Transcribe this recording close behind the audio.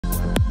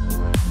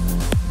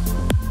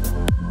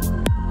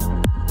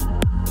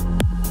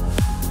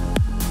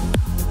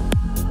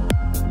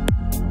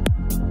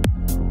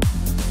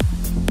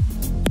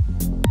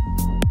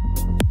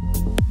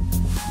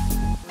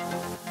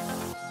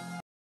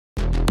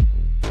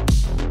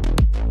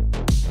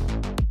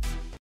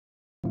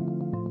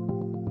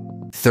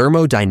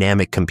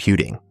Thermodynamic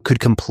computing could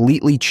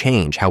completely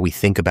change how we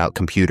think about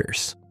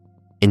computers.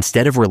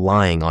 Instead of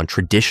relying on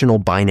traditional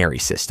binary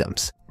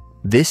systems,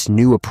 this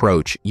new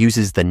approach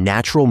uses the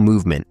natural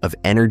movement of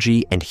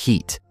energy and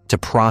heat to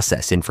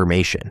process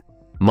information,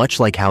 much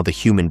like how the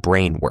human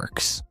brain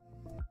works.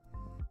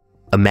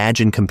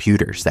 Imagine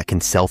computers that can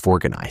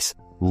self-organize,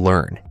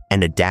 learn,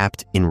 and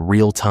adapt in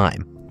real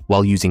time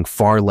while using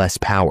far less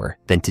power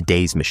than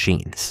today's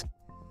machines.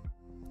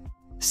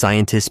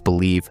 Scientists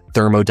believe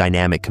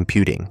thermodynamic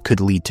computing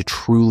could lead to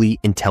truly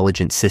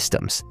intelligent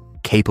systems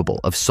capable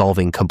of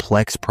solving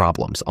complex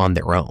problems on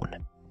their own.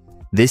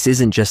 This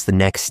isn't just the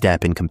next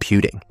step in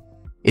computing.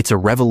 It's a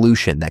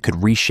revolution that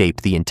could reshape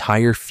the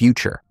entire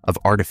future of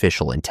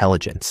artificial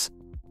intelligence.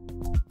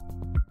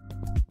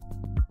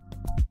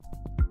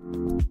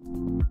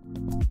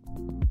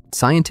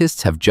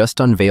 Scientists have just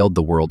unveiled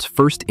the world's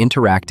first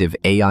interactive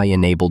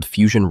AI-enabled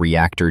fusion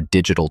reactor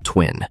digital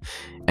twin,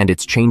 and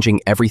it's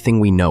changing everything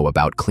we know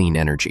about clean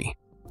energy.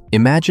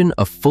 Imagine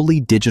a fully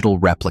digital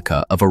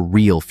replica of a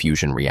real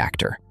fusion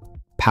reactor,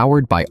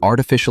 powered by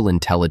artificial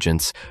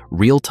intelligence,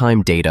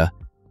 real-time data,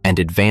 and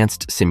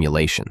advanced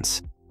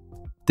simulations.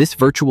 This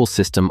virtual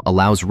system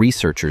allows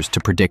researchers to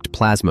predict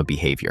plasma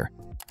behavior,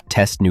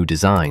 test new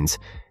designs,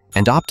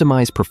 and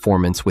optimize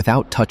performance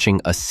without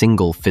touching a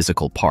single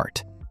physical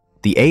part.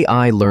 The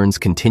AI learns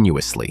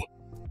continuously,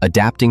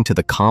 adapting to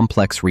the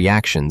complex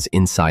reactions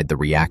inside the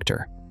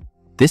reactor.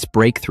 This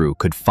breakthrough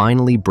could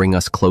finally bring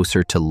us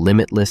closer to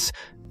limitless,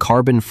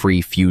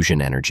 carbon-free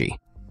fusion energy,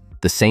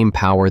 the same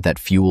power that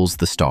fuels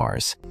the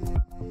stars.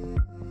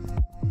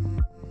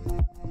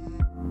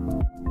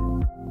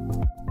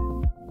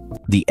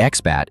 The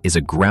XBAT is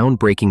a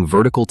groundbreaking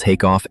vertical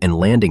takeoff and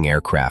landing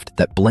aircraft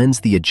that blends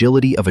the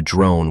agility of a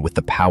drone with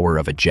the power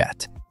of a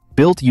jet.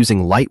 Built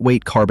using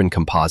lightweight carbon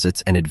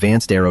composites and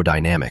advanced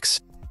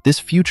aerodynamics, this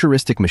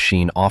futuristic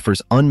machine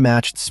offers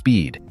unmatched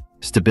speed,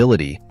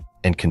 stability,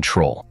 and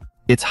control.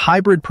 Its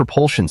hybrid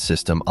propulsion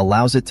system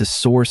allows it to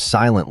soar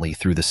silently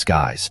through the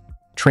skies,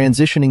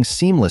 transitioning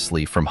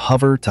seamlessly from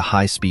hover to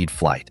high-speed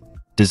flight.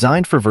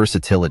 Designed for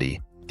versatility,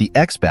 the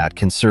XBAT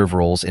can serve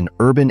roles in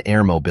urban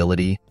air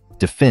mobility,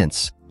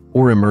 defense,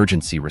 or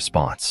emergency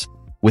response.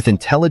 With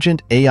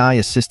intelligent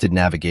AI-assisted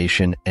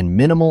navigation and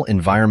minimal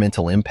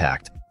environmental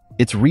impact,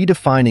 it's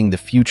redefining the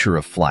future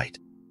of flight: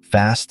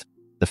 fast,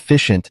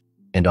 efficient,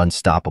 and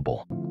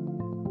unstoppable.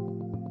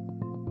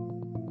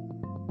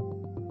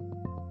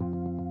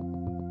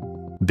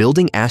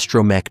 Building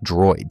Astromech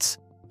droids,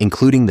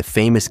 including the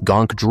famous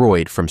Gonk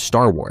droid from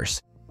Star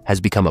Wars,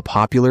 has become a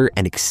popular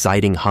and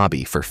exciting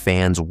hobby for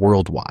fans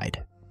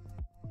worldwide.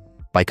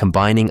 By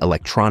combining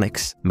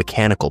electronics,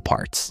 mechanical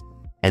parts,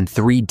 and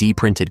 3D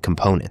printed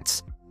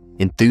components,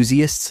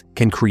 enthusiasts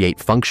can create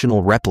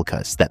functional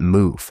replicas that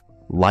move,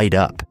 light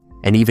up,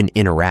 and even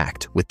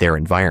interact with their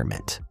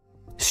environment.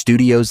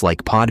 Studios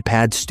like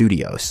PodPad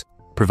Studios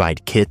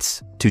provide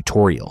kits,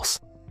 tutorials,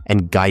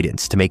 and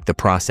guidance to make the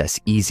process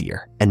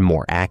easier and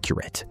more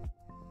accurate.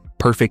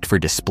 Perfect for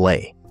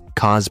display,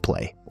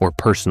 cosplay, or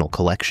personal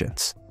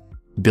collections.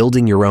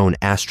 Building your own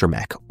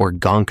Astromech or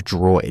Gonk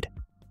droid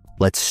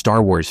lets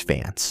Star Wars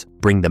fans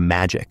bring the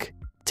magic,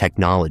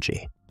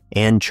 technology,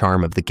 and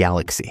charm of the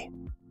galaxy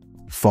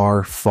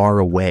far, far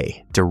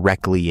away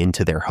directly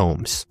into their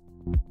homes.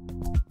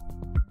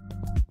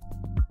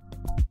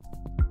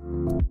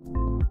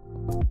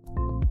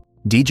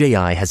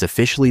 DJI has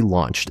officially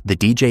launched the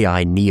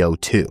DJI Neo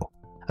 2,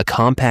 a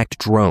compact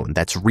drone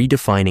that's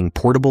redefining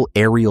portable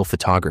aerial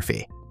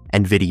photography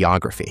and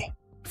videography.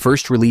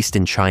 First released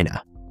in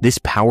China, this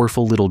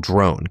powerful little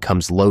drone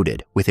comes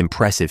loaded with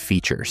impressive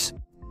features.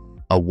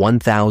 A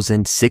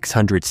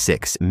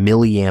 1,606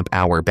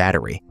 milliamp-hour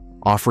battery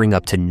offering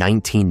up to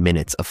 19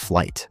 minutes of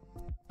flight.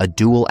 A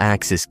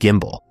dual-axis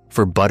gimbal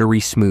for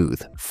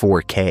buttery-smooth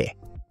 4K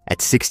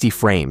at 60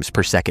 frames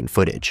per second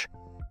footage.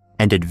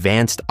 And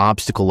advanced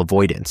obstacle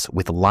avoidance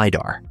with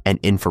LiDAR and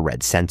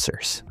infrared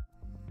sensors.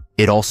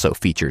 It also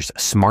features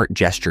smart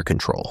gesture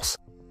controls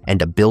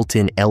and a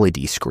built-in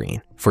LED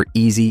screen for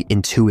easy,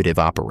 intuitive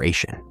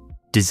operation.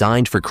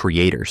 Designed for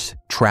creators,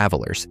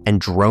 travelers, and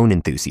drone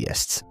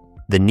enthusiasts,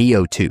 the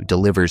Neo 2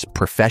 delivers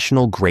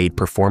professional-grade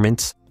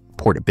performance,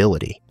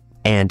 portability,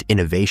 and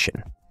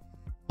innovation,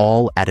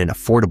 all at an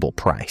affordable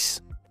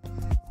price.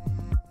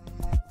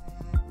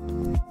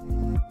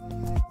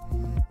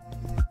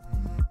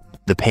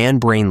 The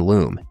PanBrain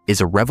LUME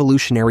is a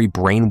revolutionary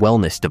brain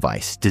wellness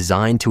device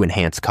designed to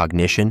enhance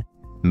cognition,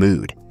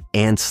 mood,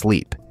 and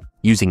sleep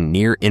using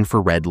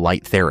near-infrared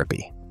light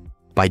therapy.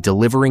 By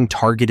delivering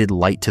targeted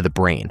light to the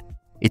brain,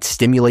 it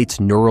stimulates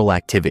neural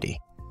activity,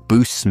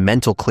 boosts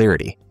mental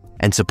clarity,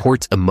 and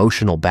supports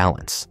emotional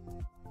balance.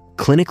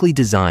 Clinically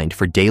designed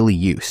for daily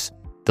use,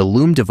 the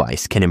LUME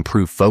device can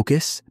improve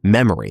focus,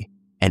 memory,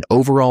 and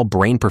overall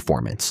brain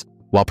performance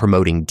while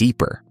promoting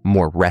deeper,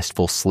 more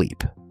restful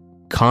sleep.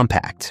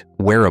 Compact,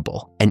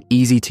 wearable, and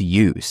easy to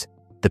use,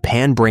 the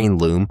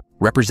PanBrain LUME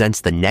represents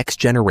the next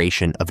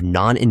generation of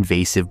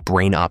non-invasive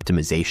brain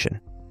optimization,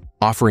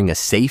 offering a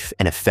safe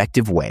and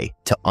effective way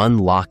to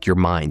unlock your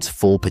mind's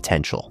full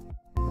potential.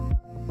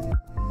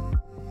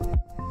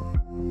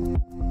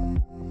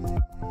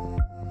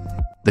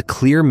 The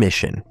Clear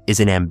mission is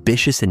an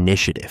ambitious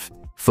initiative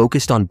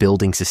focused on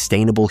building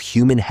sustainable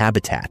human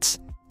habitats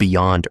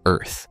beyond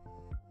Earth.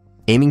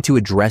 Aiming to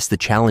address the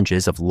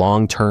challenges of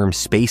long-term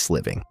space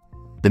living,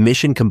 the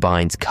mission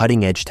combines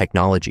cutting-edge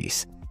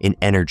technologies in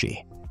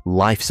energy,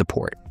 life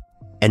support,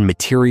 and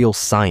material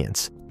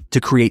science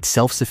to create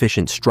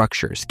self-sufficient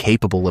structures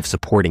capable of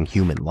supporting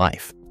human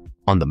life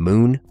on the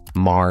Moon,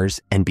 Mars,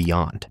 and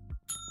beyond.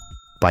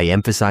 By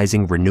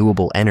emphasizing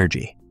renewable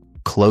energy,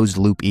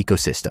 closed-loop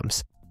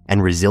ecosystems,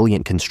 and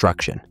resilient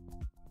construction,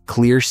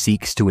 Clear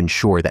seeks to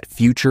ensure that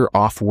future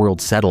off-world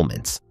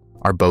settlements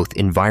are both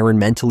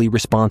environmentally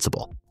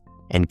responsible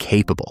and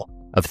capable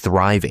of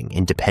thriving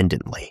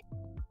independently.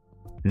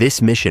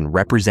 This mission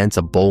represents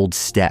a bold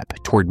step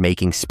toward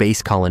making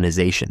space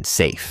colonization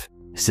safe,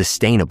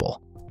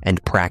 sustainable,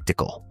 and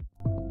practical.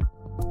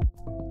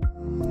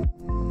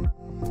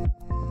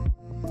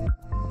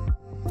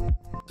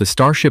 The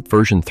Starship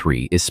version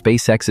 3 is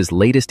SpaceX's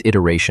latest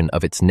iteration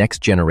of its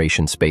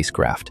next-generation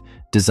spacecraft,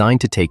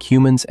 designed to take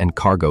humans and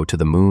cargo to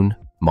the Moon,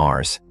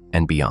 Mars,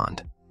 and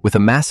beyond. With a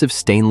massive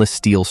stainless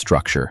steel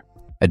structure,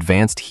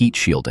 advanced heat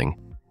shielding,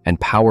 and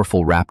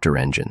powerful Reactor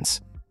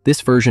engines,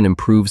 this version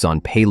improves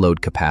on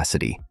payload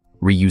capacity,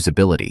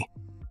 reusability,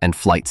 and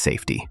flight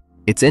safety.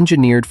 It's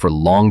engineered for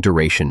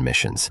long-duration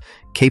missions,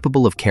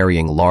 capable of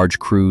carrying large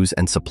crews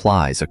and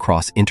supplies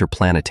across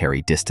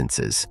interplanetary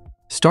distances.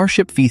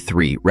 Starship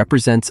V3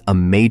 represents a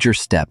major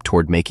step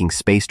toward making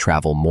space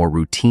travel more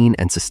routine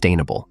and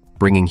sustainable,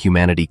 bringing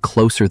humanity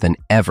closer than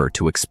ever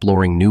to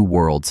exploring new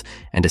worlds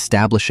and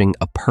establishing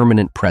a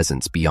permanent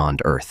presence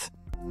beyond Earth.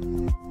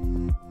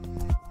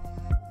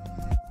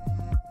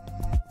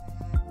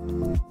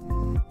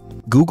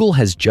 Google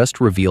has just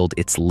revealed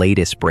its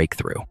latest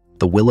breakthrough,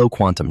 the Willow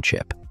quantum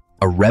chip,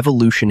 a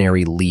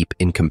revolutionary leap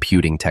in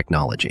computing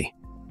technology.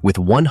 With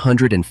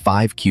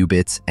 105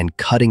 qubits and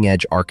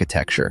cutting-edge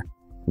architecture,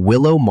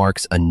 Willow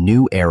marks a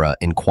new era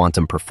in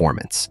quantum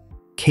performance,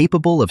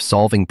 capable of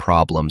solving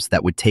problems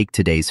that would take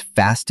today's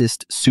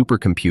fastest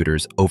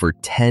supercomputers over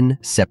 10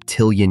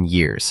 septillion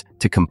years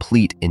to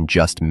complete in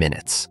just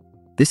minutes.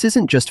 This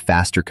isn't just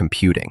faster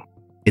computing,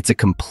 it's a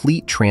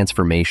complete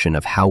transformation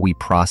of how we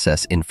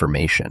process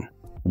information.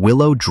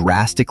 Willow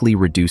drastically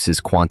reduces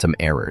quantum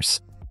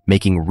errors,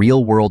 making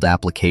real-world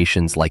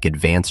applications like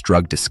advanced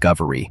drug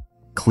discovery,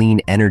 clean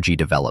energy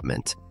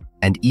development,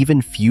 and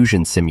even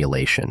fusion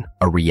simulation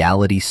a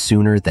reality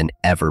sooner than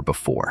ever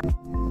before.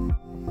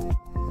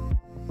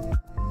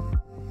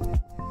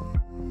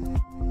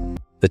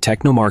 The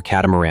Tecnomar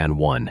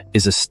Catamaran I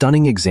is a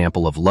stunning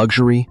example of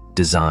luxury,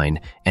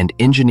 design, and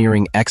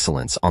engineering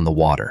excellence on the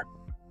water.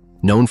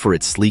 Known for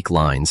its sleek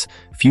lines,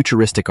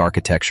 futuristic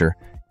architecture,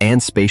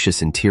 and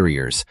spacious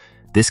interiors,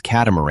 this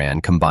catamaran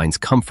combines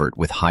comfort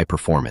with high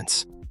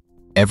performance.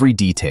 Every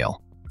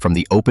detail, from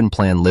the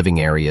open-plan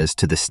living areas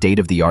to the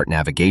state-of-the-art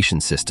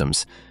navigation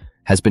systems,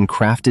 has been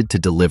crafted to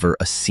deliver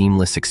a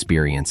seamless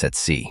experience at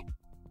sea.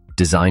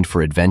 Designed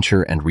for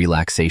adventure and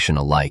relaxation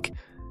alike,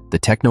 the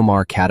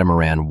Tecnomar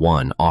Catamaran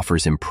I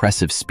offers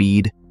impressive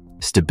speed,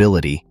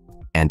 stability,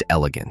 and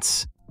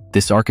elegance.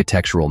 This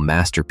architectural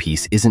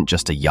masterpiece isn't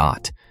just a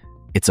yacht,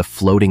 it's a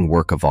floating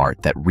work of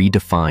art that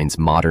redefines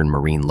modern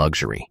marine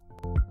luxury.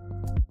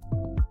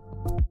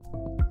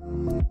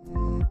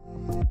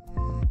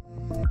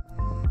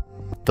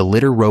 The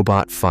Litter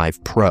Robot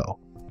 5 Pro,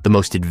 the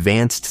most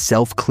advanced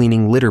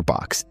self-cleaning litter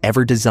box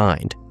ever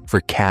designed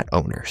for cat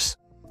owners.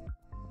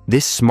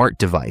 This smart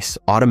device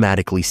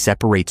automatically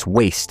separates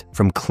waste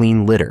from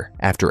clean litter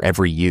after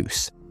every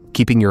use,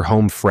 keeping your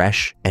home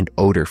fresh and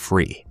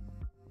odor-free.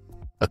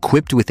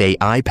 Equipped with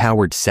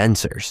AI-powered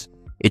sensors,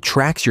 it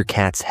tracks your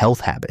cat's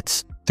health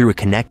habits through a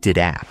connected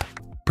app,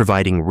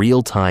 providing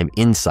real-time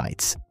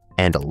insights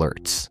and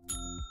alerts.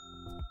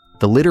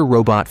 The Litter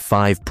Robot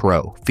 5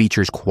 Pro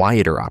features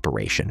quieter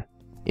operation,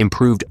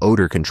 improved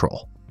odor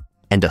control,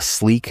 and a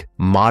sleek,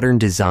 modern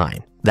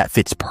design that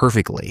fits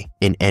perfectly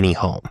in any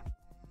home.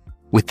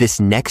 With this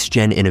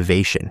next-gen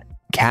innovation,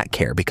 cat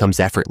care becomes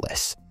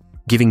effortless,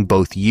 giving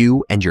both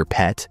you and your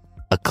pet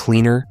a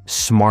cleaner,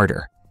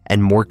 smarter,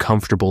 and more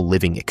comfortable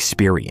living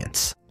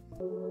experience.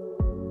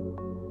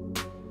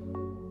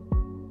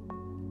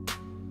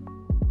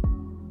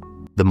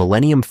 The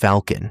Millennium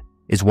Falcon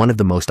is one of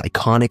the most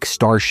iconic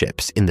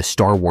starships in the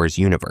Star Wars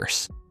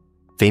universe,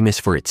 famous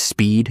for its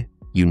speed,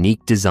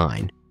 unique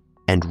design,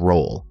 and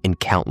role in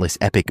countless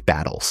epic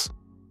battles.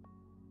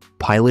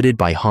 Piloted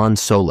by Han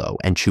Solo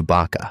and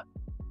Chewbacca,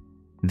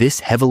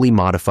 this heavily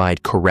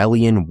modified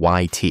Corellian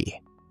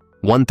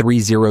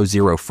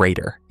YT-1300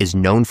 freighter is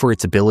known for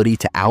its ability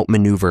to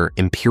outmaneuver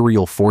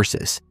Imperial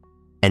forces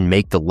and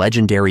make the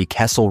legendary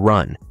Kessel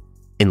Run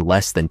in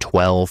less than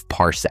 12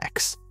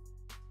 parsecs.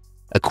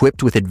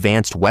 Equipped with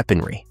advanced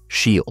weaponry,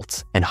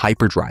 shields, and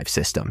hyperdrive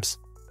systems,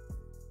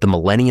 the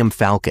Millennium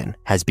Falcon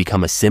has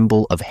become a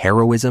symbol of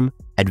heroism,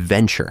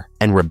 adventure,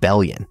 and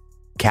rebellion,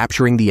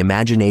 capturing the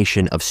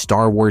imagination of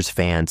Star Wars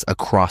fans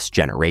across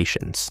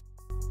generations.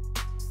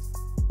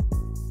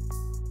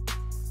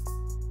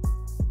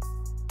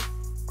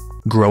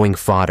 Growing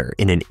fodder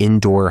in an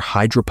indoor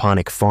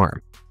hydroponic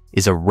farm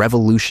is a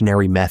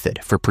revolutionary method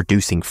for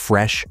producing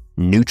fresh,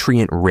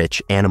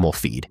 nutrient-rich animal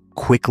feed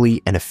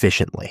quickly and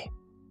efficiently.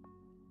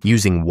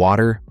 Using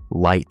water,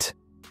 light,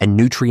 and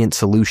nutrient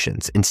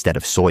solutions instead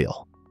of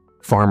soil,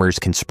 farmers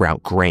can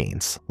sprout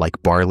grains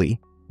like barley,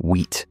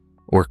 wheat,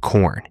 or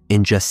corn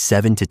in just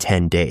 7 to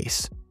 10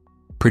 days,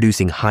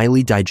 producing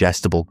highly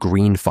digestible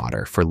green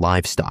fodder for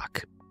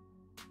livestock.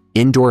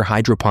 Indoor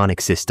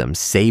hydroponic systems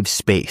save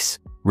space,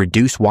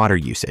 reduce water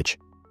usage,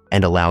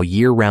 and allow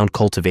year-round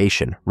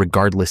cultivation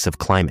regardless of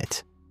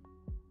climate.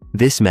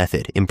 This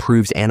method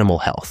improves animal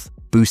health,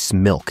 boosts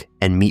milk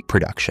and meat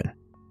production,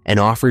 and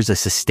offers a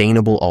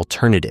sustainable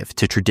alternative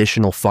to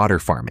traditional fodder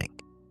farming,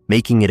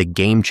 making it a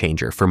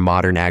game-changer for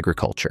modern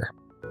agriculture.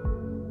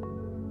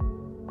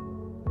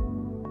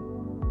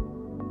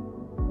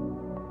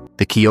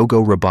 The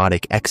Keeogo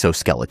Robotic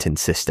Exoskeleton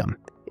system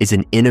is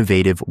an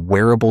innovative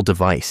wearable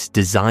device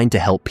designed to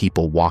help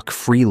people walk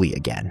freely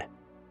again.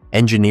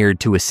 Engineered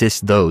to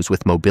assist those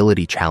with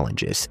mobility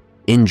challenges,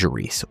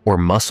 injuries, or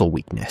muscle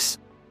weakness,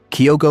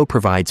 Keeogo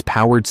provides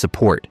powered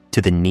support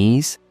to the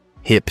knees,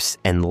 hips,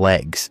 and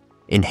legs,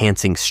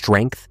 enhancing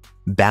strength,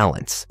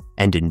 balance,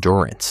 and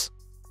endurance.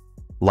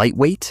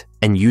 Lightweight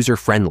and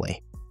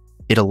user-friendly,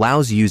 it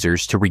allows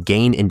users to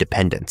regain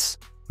independence,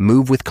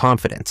 move with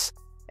confidence,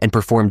 and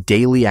perform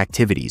daily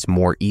activities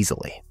more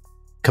easily.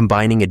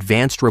 Combining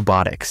advanced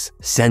robotics,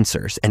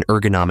 sensors, and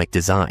ergonomic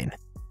design,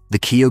 the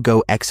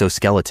Keeogo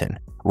exoskeleton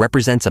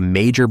represents a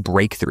major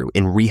breakthrough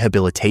in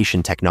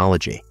rehabilitation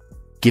technology,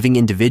 giving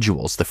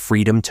individuals the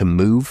freedom to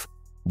move,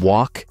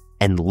 walk,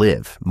 and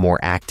live more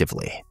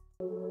actively.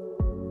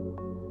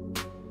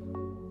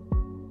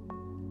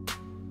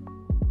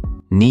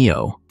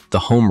 Neo, the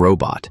home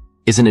robot,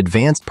 is an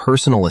advanced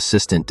personal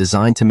assistant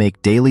designed to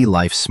make daily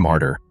life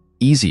smarter,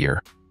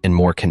 easier, and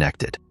more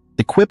connected.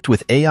 Equipped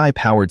with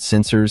AI-powered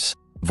sensors,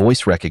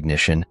 voice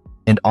recognition,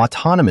 and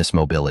autonomous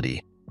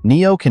mobility,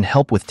 Neo can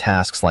help with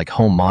tasks like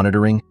home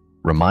monitoring,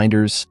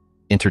 reminders,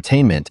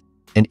 entertainment,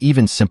 and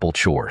even simple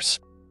chores.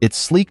 Its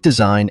sleek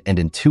design and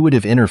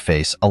intuitive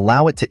interface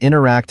allow it to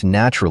interact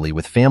naturally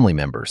with family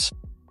members,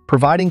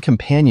 providing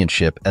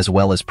companionship as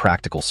well as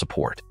practical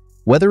support.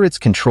 Whether it's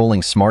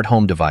controlling smart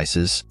home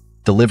devices,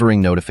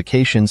 delivering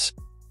notifications,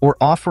 or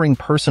offering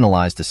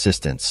personalized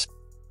assistance,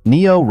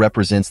 Neo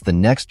represents the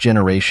next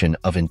generation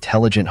of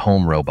intelligent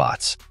home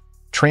robots,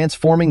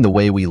 transforming the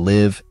way we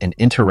live and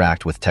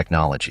interact with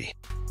technology.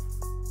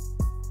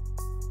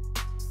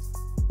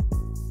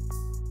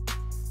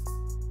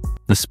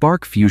 The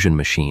Sparc fusion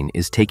machine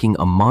is taking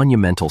a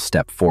monumental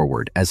step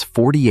forward as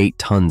 48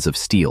 tons of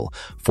steel,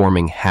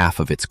 forming half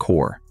of its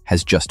core,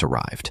 has just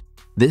arrived.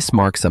 This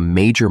marks a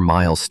major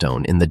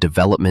milestone in the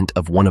development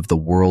of one of the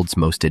world's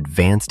most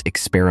advanced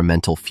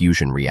experimental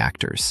fusion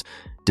reactors,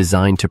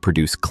 designed to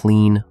produce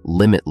clean,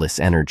 limitless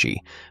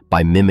energy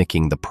by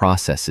mimicking the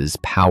processes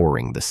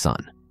powering the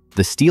sun.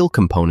 The steel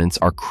components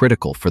are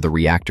critical for the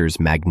reactor's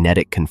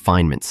magnetic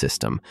confinement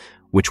system,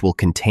 which will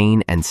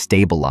contain and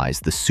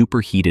stabilize the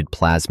superheated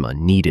plasma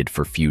needed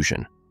for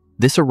fusion.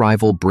 This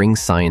arrival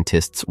brings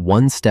scientists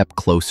one step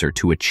closer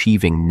to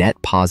achieving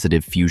net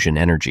positive fusion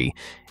energy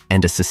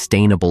and a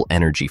sustainable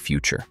energy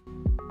future.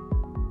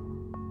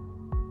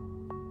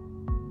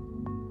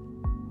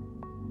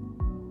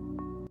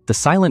 The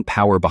silent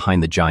power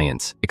behind the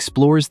giants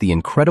explores the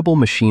incredible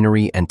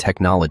machinery and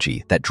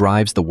technology that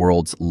drives the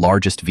world's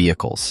largest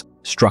vehicles,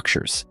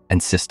 structures,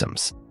 and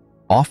systems,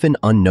 often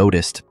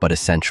unnoticed but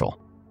essential.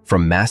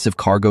 From massive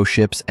cargo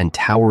ships and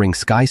towering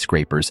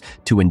skyscrapers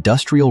to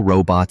industrial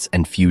robots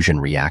and fusion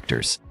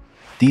reactors,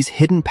 these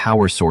hidden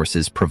power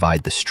sources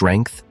provide the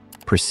strength,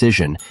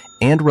 precision,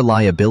 and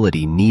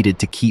reliability needed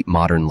to keep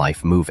modern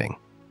life moving.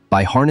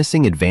 By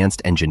harnessing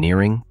advanced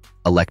engineering,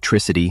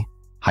 electricity,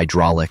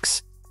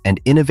 hydraulics, and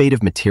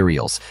innovative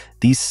materials,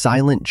 these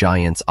silent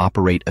giants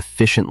operate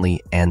efficiently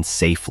and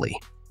safely,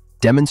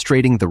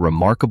 demonstrating the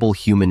remarkable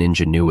human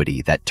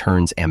ingenuity that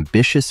turns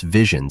ambitious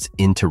visions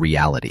into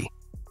reality,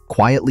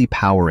 quietly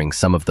powering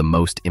some of the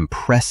most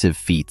impressive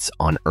feats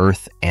on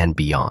Earth and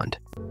beyond.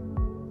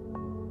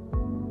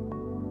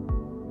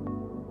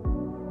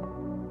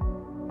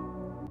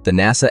 The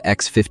NASA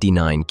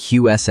X-59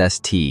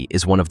 QSST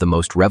is one of the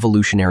most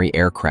revolutionary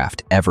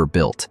aircraft ever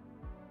built,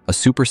 a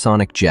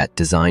supersonic jet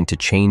designed to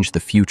change the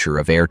future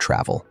of air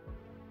travel.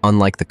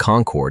 Unlike the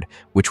Concorde,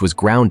 which was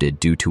grounded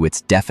due to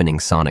its deafening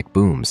sonic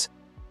booms,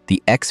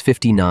 the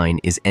X-59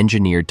 is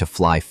engineered to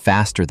fly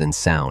faster than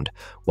sound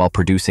while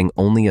producing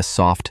only a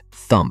soft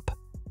thump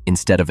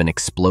instead of an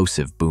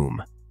explosive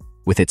boom.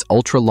 With its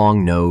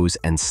ultra-long nose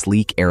and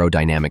sleek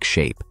aerodynamic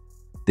shape,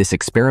 this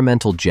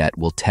experimental jet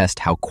will test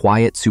how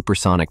quiet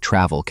supersonic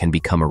travel can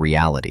become a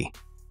reality.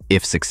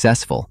 If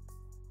successful,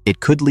 it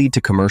could lead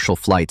to commercial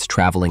flights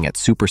traveling at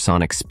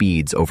supersonic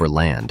speeds over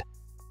land,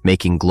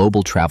 making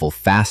global travel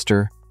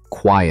faster,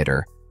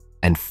 quieter,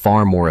 and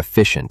far more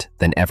efficient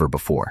than ever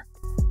before.